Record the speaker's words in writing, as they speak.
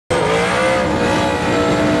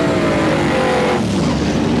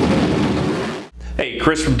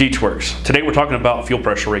Chris from DeatschWerks. Today we're talking about fuel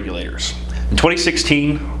pressure regulators. In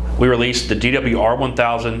 2016, we released the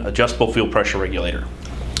DWR2000 adjustable fuel pressure regulator.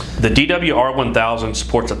 The DWR2000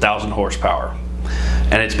 supports 1,000 horsepower,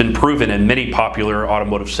 and it's been proven in many popular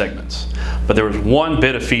automotive segments. But there was one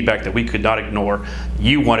bit of feedback that we could not ignore.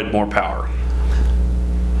 You wanted more power.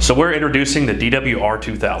 So we're introducing the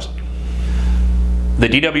DWR2000. The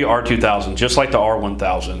DWR2000, just like the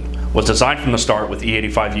R1000, was designed from the start with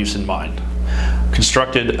E85 use in mind.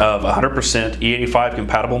 Constructed of 100% E85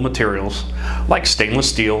 compatible materials like stainless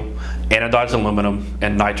steel, anodized aluminum,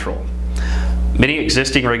 and nitrile. Many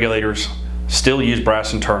existing regulators still use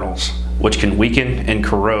brass internals, which can weaken and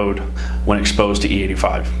corrode when exposed to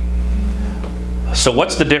E85. So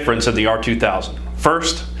what's the difference in the R2000?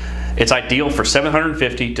 First, it's ideal for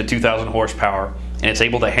 750 to 2,000 horsepower, and it's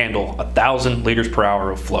able to handle 1,000 liters per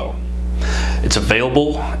hour of flow. It's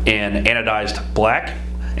available in anodized black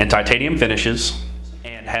and titanium finishes,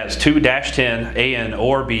 and has two -10 AN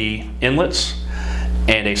ORB inlets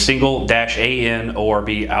and a single -AN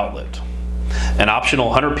ORB outlet. An optional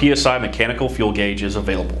 100 PSI mechanical fuel gauge is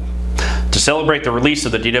available. To celebrate the release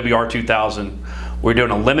of the DWR2000, we're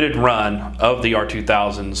doing a limited run of the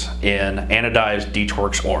R2000s in anodized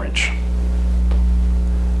DeatschWerks orange.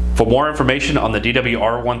 For more information on the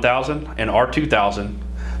DWR1000 and R2000,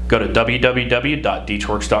 go to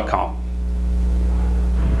www.DeatschWerks.com.